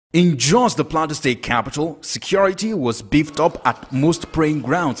In JOS, the Plateau State capital, security was beefed up at most praying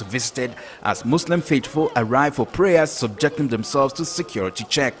grounds visited as Muslim faithful arrived for prayers, subjecting themselves to security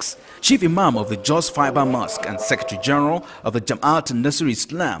checks. Chief Imam of the JOS Fibre Mosque and Secretary General of the Jama'atu Nasril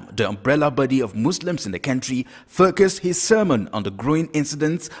Islam, the umbrella body of Muslims in the country, focused his sermon on the growing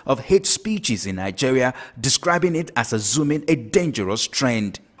incidence of hate speeches in Nigeria, describing it as assuming a dangerous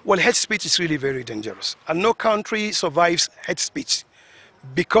trend. Well, hate speech is really very dangerous, and no country survives hate speech,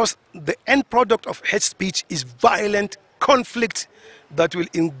 because the end product of hate speech is violent conflict that will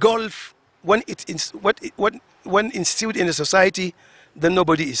engulf when instilled in a society, then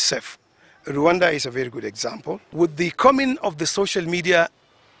nobody is safe. Rwanda is a very good example. With the coming of the social media,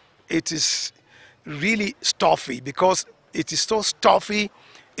 it is really stuffy, because it is so stuffy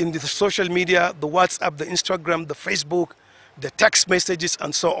in the social media, the WhatsApp, the Instagram, the Facebook, the text messages,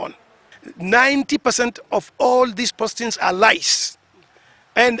 and so on. 90% of all these postings are lies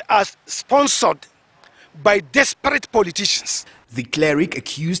and are sponsored by desperate politicians. The cleric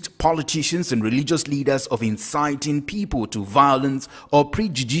accused politicians and religious leaders of inciting people to violence or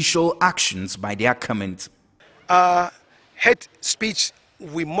prejudicial actions by their comments. Hate speech,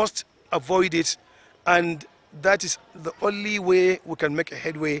 we must avoid it, and that is the only way we can make a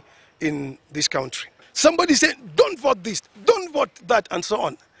headway in this country. Somebody said, don't vote this, don't vote that, and so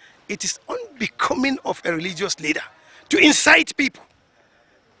on. It is unbecoming of a religious leader to incite people,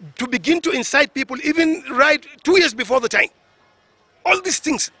 to begin to incite people even right 2 years before the time. All these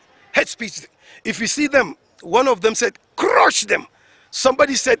things, hate speech. If you see them, one of them said, crush them.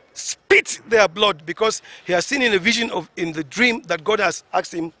 Somebody said, spit their blood, because he has seen in a vision in the dream that God has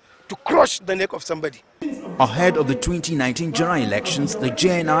asked him to crush the neck of somebody. Ahead of the 2019 general elections, the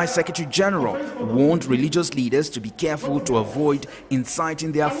JNI Secretary General warned religious leaders to be careful to avoid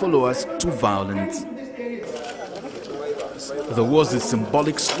inciting their followers to violence. There was the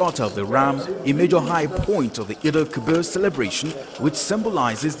symbolic slaughter of the ram, a major high point of the Eid al-Kabir celebration, which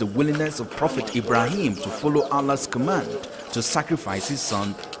symbolizes the willingness of Prophet Ibrahim to follow Allah's command to sacrifice his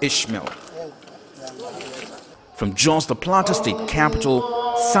son Ishmael. From JOS, the Plateau State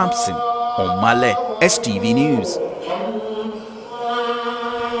capital, Samson Omale, STV News.